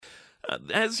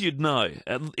As you'd know,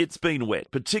 it's been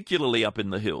wet, particularly up in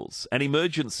the hills, and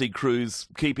emergency crews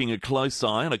keeping a close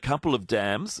eye on a couple of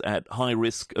dams at high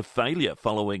risk of failure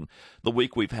following the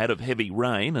week we've had of heavy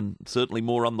rain, and certainly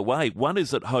more on the way. One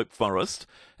is at Hope Forest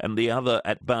and the other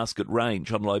at Basket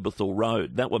Range on Lobethal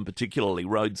Road. That one particularly,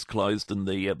 roads closed in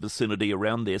the vicinity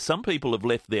around there. Some people have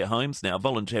left their homes now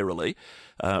voluntarily.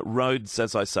 Roads,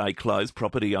 as I say, closed,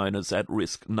 property owners at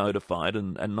risk notified,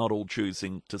 and not all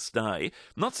choosing to stay.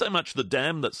 Not so much the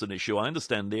dam that's an issue. I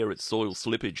understand there it's soil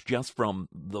slippage just from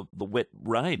the wet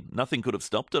rain. Nothing could have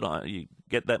stopped it. You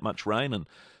get that much rain and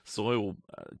soil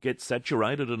gets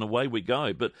saturated and away we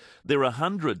go. But there are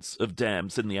hundreds of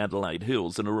dams in the Adelaide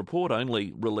Hills, and a report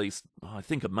only released, I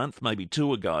think, a month, maybe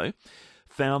two ago,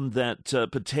 found that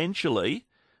potentially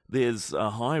there's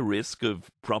a high risk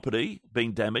of property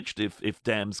being damaged if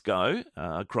dams go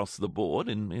across the board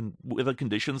in weather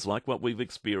conditions like what we've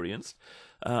experienced.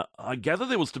 I gather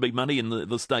there was to be money in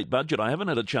the state budget. I haven't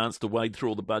had a chance to wade through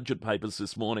all the budget papers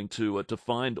this morning to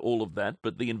find all of that,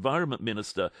 but the Environment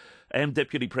Minister and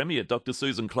Deputy Premier, Dr.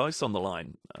 Susan Close, on the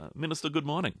line. Minister, good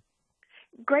morning.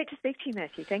 Great to speak to you,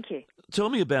 Matthew. Thank you. Tell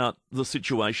me about the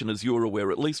situation as you're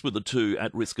aware, at least with the two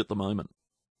at risk at the moment.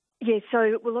 Yeah,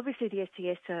 so, well, obviously the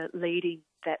SES are leading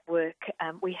that work.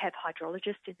 We have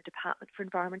hydrologists in the Department for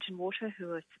Environment and Water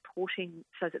who are supporting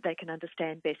so that they can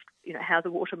understand best, how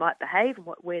the water might behave and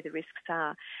where the risks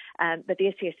are. But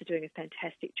the SES are doing a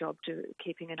fantastic job to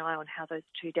keeping an eye on how those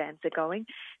two dams are going.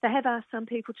 They have asked some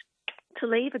people to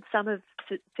leave, and some have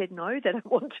said no, they don't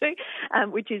want to,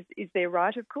 which is their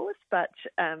right, of course. But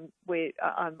I'm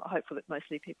hopeful that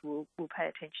mostly people will pay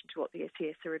attention to what the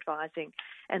SES are advising,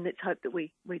 and let's hope that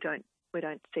we don't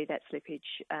see that slippage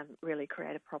really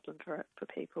create a problem for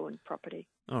people and property.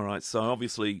 All right, so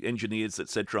obviously engineers,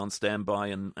 etc., on standby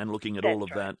and looking at all of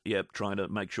that, trying to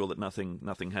make sure that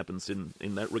nothing happens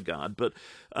in that regard. But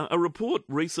a report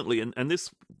recently, and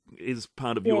this is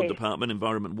part of your department,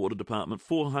 Environment and Water Department,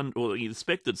 you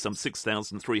inspected some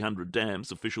 6,300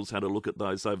 dams. Officials had a look at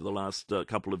those over the last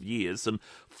couple of years, and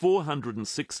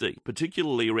 460,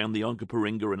 particularly around the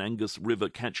Onkaparinga and Angus River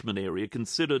catchment area,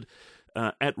 considered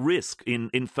at risk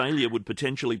in failure would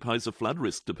potentially pose a flood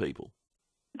risk to people.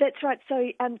 That's right.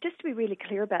 So just to be really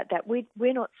clear about that,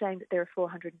 we're not saying that there are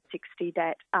 460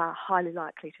 that are highly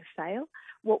likely to fail.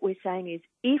 What we're saying is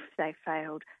if they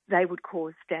failed, they would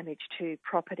cause damage to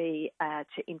property,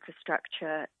 to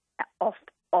infrastructure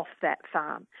off that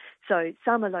farm. So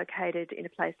some are located in a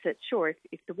place that, sure,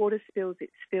 if the water spills, it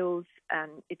spills.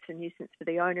 It's a nuisance for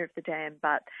the owner of the dam,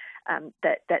 but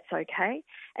that's okay.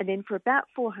 And then for about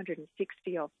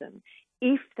 460 of them,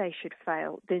 if they should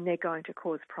fail, then they're going to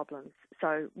cause problems.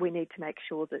 So we need to make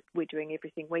sure that we're doing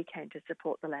everything we can to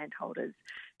support the landholders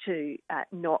to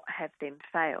not have them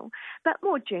fail. But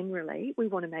more generally, we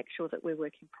want to make sure that we're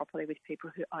working properly with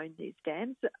people who own these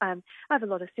dams. I have a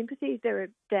lot of sympathy. There are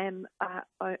dam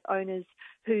owners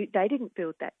who they didn't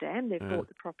build that dam. They've bought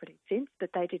the property since,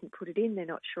 but they didn't put it in. They're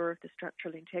not sure of the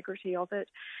structural integrity of it.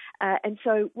 And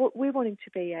so what we're wanting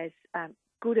to be as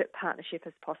good at partnership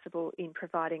as possible in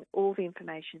providing all the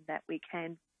information that we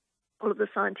can, all of the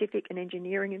scientific and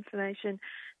engineering information,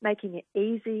 making it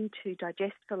easy to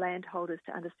digest for landholders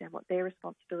to understand what their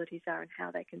responsibilities are and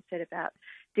how they can set about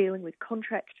dealing with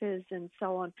contractors and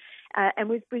so on. And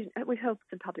we've held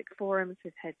some public forums,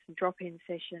 we've had some drop-in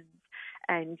sessions,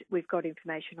 and we've got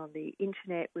information on the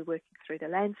internet. We're working through the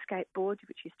landscape board,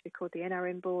 which used to be called the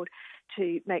NRM board,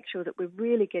 to make sure that we're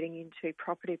really getting into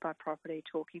property by property,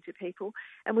 talking to people.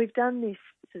 And we've done this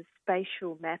sort of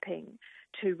spatial mapping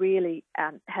to really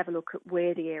have a look at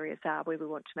where the areas are where we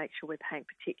want to make sure we're paying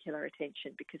particular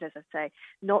attention, because, as I say,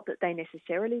 not that they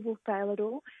necessarily will fail at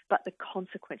all, but the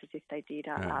consequences if they did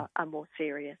are more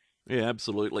serious. Yeah,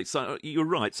 absolutely. So you're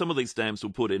right. Some of these dams were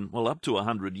put in, up to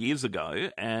 100 years ago,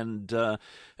 and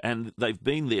they've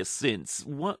been there since.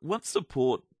 What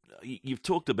support? You've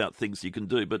talked about things you can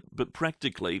do, but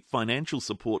practically financial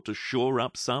support to shore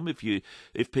up some.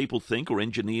 If people think, or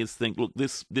engineers think, look,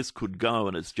 this could go,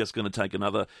 and it's just going to take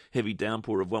another heavy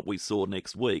downpour of what we saw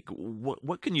next week.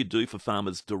 What can you do for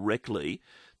farmers directly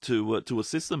to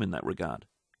assist them in that regard?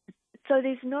 So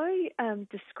there's no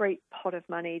discrete pot of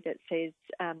money that says,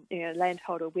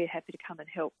 landholder, we're happy to come and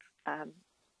help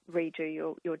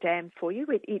redo your dam for you.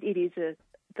 It is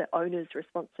the owner's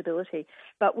responsibility.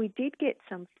 But we did get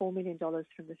some $4 million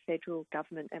from the federal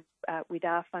government, and with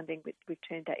our funding, we've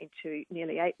turned that into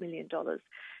nearly $8 million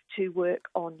to work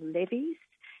on levees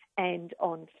and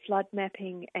on flood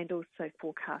mapping and also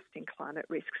forecasting climate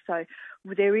risk. So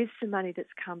there is some money that's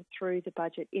come through the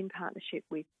budget in partnership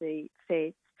with the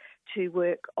feds to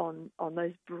work on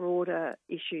those broader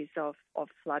issues of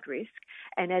flood risk.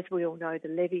 And as we all know, the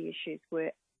levee issues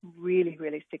were really,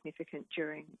 really significant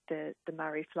during the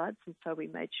Murray floods, and so we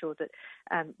made sure that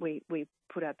we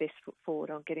put our best foot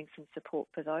forward on getting some support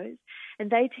for those.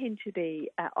 And they tend to be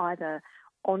either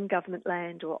on government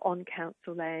land or on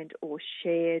council land or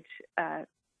shared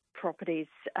properties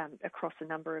across a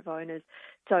number of owners.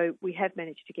 So we have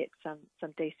managed to get some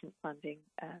decent funding.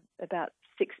 About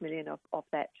 $6 million of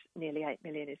that, nearly $8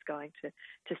 million, is going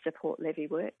to support levee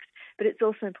works. But it's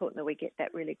also important that we get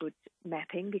that really good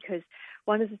mapping, because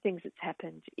one of the things that's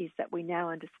happened is that we now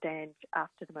understand,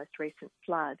 after the most recent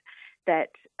flood, that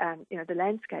the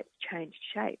landscape's changed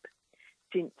shape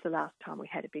since the last time we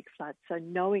had a big flood. So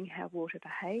knowing how water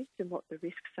behaves and what the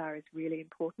risks are is really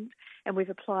important. And we've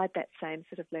applied that same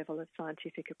sort of level of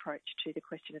scientific approach to the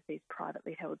question of these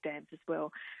privately held dams as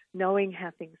well. Knowing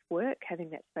how things work,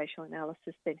 having that spatial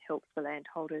analysis then helps the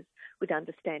landholders with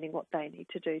understanding what they need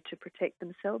to do to protect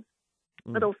themselves,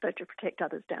 but also to protect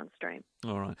others downstream.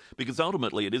 All right. Because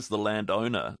ultimately it is the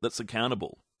landowner that's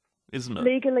accountable, isn't it?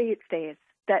 Legally it's theirs.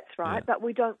 That's right. Yeah. But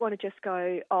we don't want to just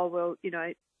go,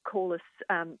 call us,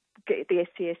 get the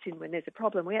SCS in when there's a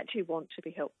problem. We actually want to be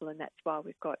helpful, and that's why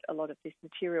we've got a lot of this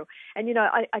material. And,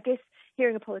 I guess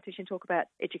hearing a politician talk about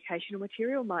educational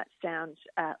material might sound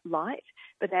light,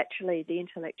 but actually the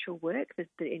intellectual work,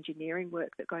 the engineering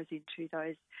work that goes into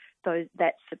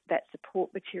that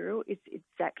support material is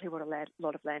exactly what a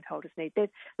lot of landholders need.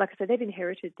 Like I said, they've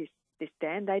inherited this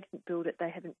dam. They didn't build it. They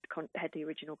haven't had the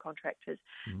original contractors.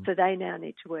 So they now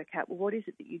need to work out, well, what is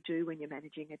it that you do when you're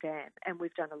managing a dam? And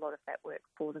we've done a lot of that work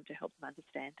for them to help them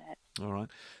understand that. All right.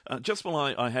 Just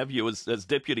while I have you as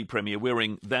Deputy Premier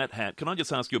wearing that hat, can I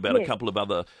just ask you about a couple of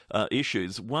other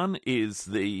issues? One is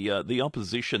the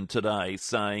opposition today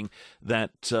saying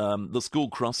that the school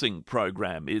crossing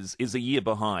program is a year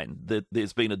behind, that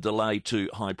there's been a delay to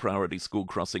high priority school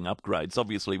crossing upgrades,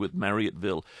 obviously with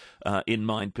Marryatville in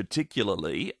mind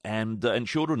particularly, and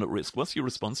children at risk. What's your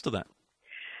response to that?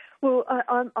 Well,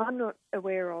 I'm not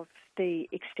aware of the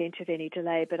extent of any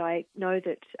delay, but I know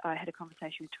that I had a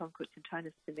conversation with Tom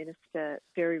Koutsantonis, the Minister,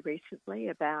 very recently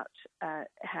about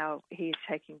how he is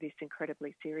taking this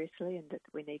incredibly seriously, and that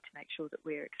we need to make sure that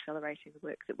we're accelerating the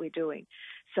work that we're doing.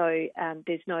 So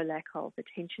there's no lack of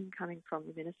attention coming from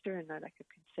the Minister and no lack of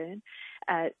concern.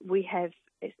 We have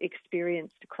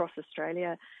experienced across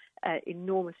Australia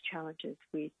enormous challenges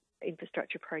with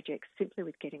infrastructure projects, simply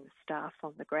with getting the staff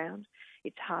on the ground.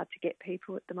 It's hard to get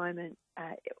people at the moment.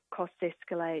 Costs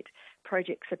escalate,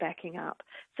 projects are backing up.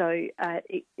 So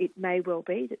it may well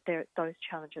be that there are those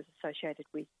challenges associated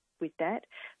with that,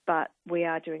 but we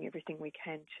are doing everything we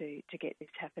can to get this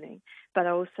happening. But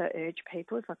I also urge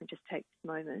people, if I can just take this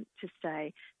moment to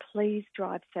say, please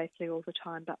drive safely all the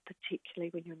time, but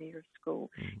particularly when you're near a school.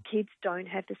 Kids don't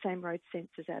have the same road sense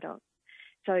as adults.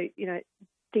 So,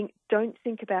 don't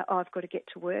think about, I've got to get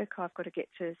to work, I've got to get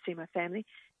to see my family.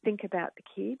 Think about the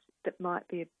kids that might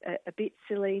be a bit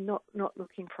silly, not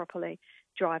looking properly.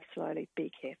 Drive slowly, be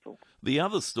careful. The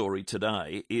other story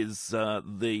today is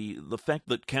the fact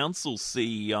that council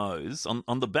CEOs,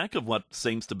 on the back of what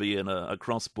seems to be a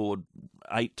cross-board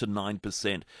 8 to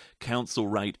 9% council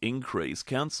rate increase,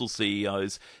 council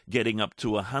CEOs getting up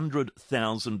to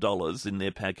 $100,000 in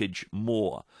their package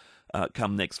more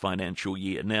come next financial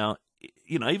year. Now,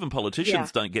 even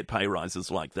politicians don't get pay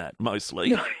rises like that,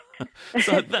 mostly. No.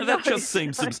 So that just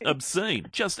seems obscene,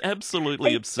 just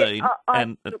absolutely obscene,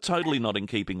 and totally not in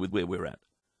keeping with where we're at.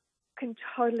 Can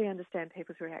totally understand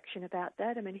people's reaction about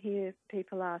that. I mean, here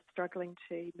people are struggling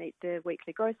to meet their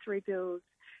weekly grocery bills,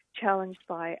 challenged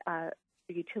by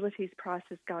the utilities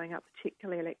prices going up,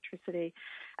 particularly electricity.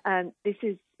 The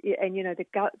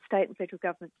state and federal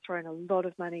government's thrown a lot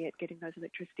of money at getting those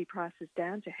electricity prices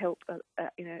down to help a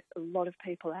lot of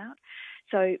people out.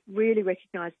 So really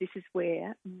recognise this is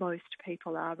where most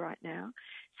people are right now.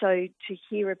 So to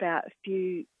hear about a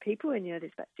few people, and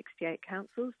there's about 68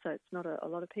 councils, so it's not a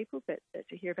lot of people, but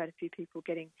to hear about a few people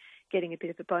getting a bit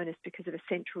of a bonus because of a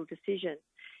central decision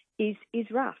is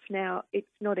rough. Now, it's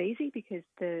not easy because,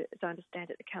 as I understand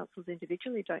it, the councils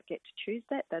individually don't get to choose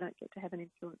that. They don't get to have an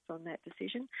influence on that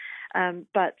decision.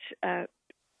 But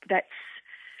that's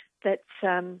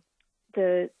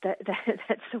the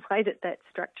way that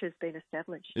structure has been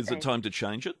established. Is it time to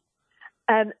change it?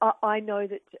 I know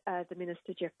that the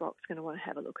Minister, Jeff Brock's going to want to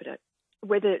have a look at it.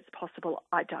 Whether it's possible,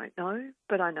 I don't know,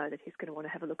 but I know that he's going to want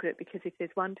to have a look at it, because if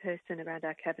there's one person around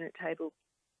our cabinet table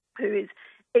who is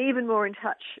even more in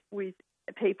touch with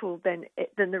people than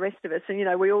the rest of us, and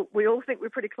we all think we're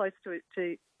pretty close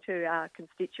to to our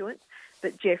constituents.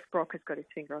 But Jeff Brock has got his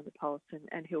finger on the pulse,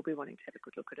 and he'll be wanting to have a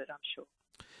good look at it, I'm sure.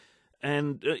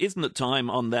 And isn't it time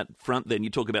on that front then,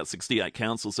 you talk about 68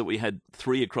 councils, that we had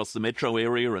 3 across the metro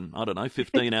area and,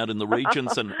 15 out in the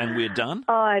regions and we're done?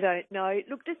 I don't know.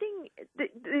 Look, the thing,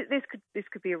 this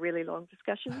could be a really long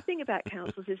discussion. The thing about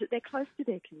councils is that they're close to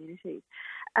their communities.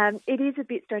 It is a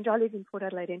bit strange. I live in Port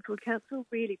Adelaide Enfield Council,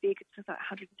 really big. It's about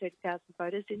 130,000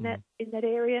 voters in that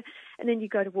area. And then you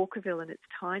go to Walkerville and it's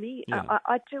tiny. Yeah.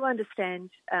 I do understand,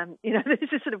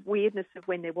 there's a sort of weirdness of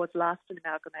when there was last an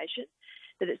amalgamation,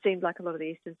 that it seemed like a lot of the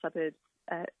eastern suburbs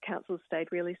councils stayed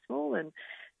really small, and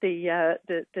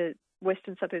the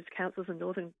western suburbs councils and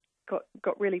northern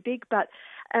got really big. But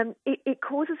it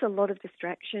causes a lot of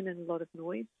distraction and a lot of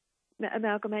noise,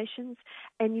 amalgamations,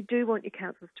 and you do want your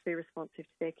councils to be responsive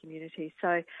to their community.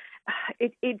 So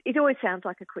it always sounds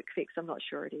like a quick fix. I'm not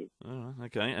sure it is. Oh,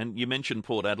 okay. And you mentioned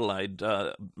Port Adelaide,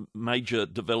 major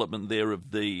development there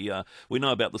of the, we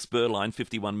know about the spur line,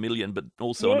 51 million, but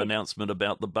also an announcement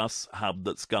about the bus hub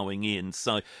that's going in.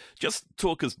 So just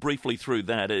talk us briefly through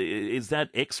that. Is that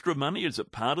extra money? Is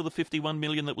it part of the 51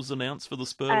 million that was announced for the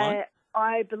spur line?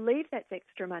 I believe that's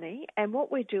extra money, and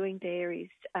what we're doing there is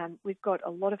we've got a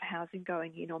lot of housing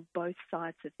going in on both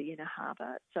sides of the inner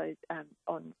harbour. So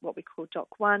on what we call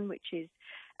Dock 1, which is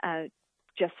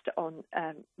just on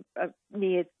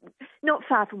near, not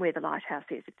far from where the lighthouse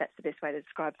is, if that's the best way to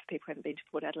describe it for people who haven't been to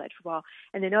Port Adelaide for a while.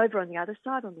 And then over on the other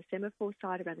side, on the Semaphore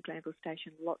side, around the Glanville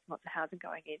station, lots and lots of housing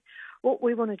going in. What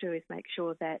we want to do is make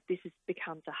sure that this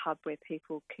becomes a hub where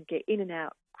people can get in and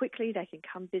out quickly. They can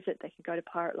come visit, they can go to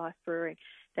Pirate Life Brewing,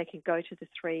 they can go to the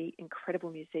 3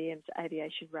 incredible museums,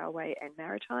 aviation, railway and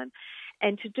maritime.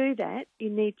 And to do that, you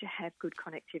need to have good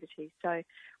connectivity. So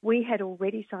we had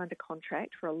already signed a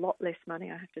contract for a lot less money,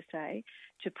 I have to say,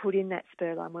 to put in that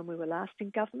spur line when we were last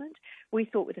in government. We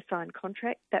thought with a signed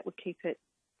contract that would keep it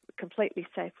completely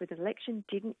safe with an election.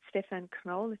 Didn't. Stefan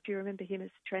Knoll, if you remember him as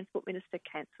Transport Minister,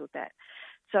 cancelled that.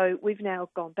 So we've now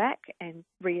gone back and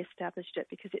re-established it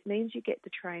because it means you get the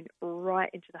train right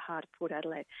into the heart of Port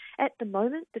Adelaide. At the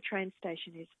moment, the train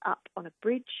station is up on a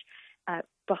bridge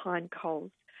behind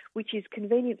Coles, which is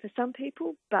convenient for some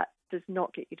people but does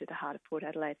not get you to the heart of Port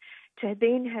Adelaide. To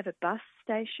then have a bus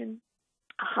station,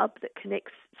 a hub that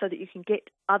connects so that you can get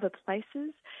other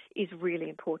places is really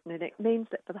important, and it means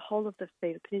that for the whole of the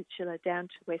Fever Peninsula down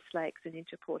to West Lakes and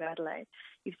into Port Adelaide,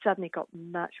 you've suddenly got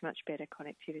much, much better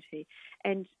connectivity,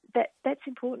 and that's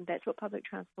important. That's what public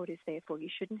transport is there for. You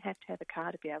shouldn't have to have a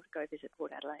car to be able to go visit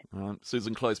Port Adelaide. All right.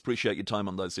 Susan Close, appreciate your time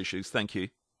on those issues. Thank you.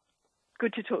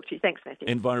 Good to talk to you. Thanks, Matthew.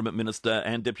 Environment Minister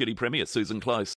and Deputy Premier Susan Close.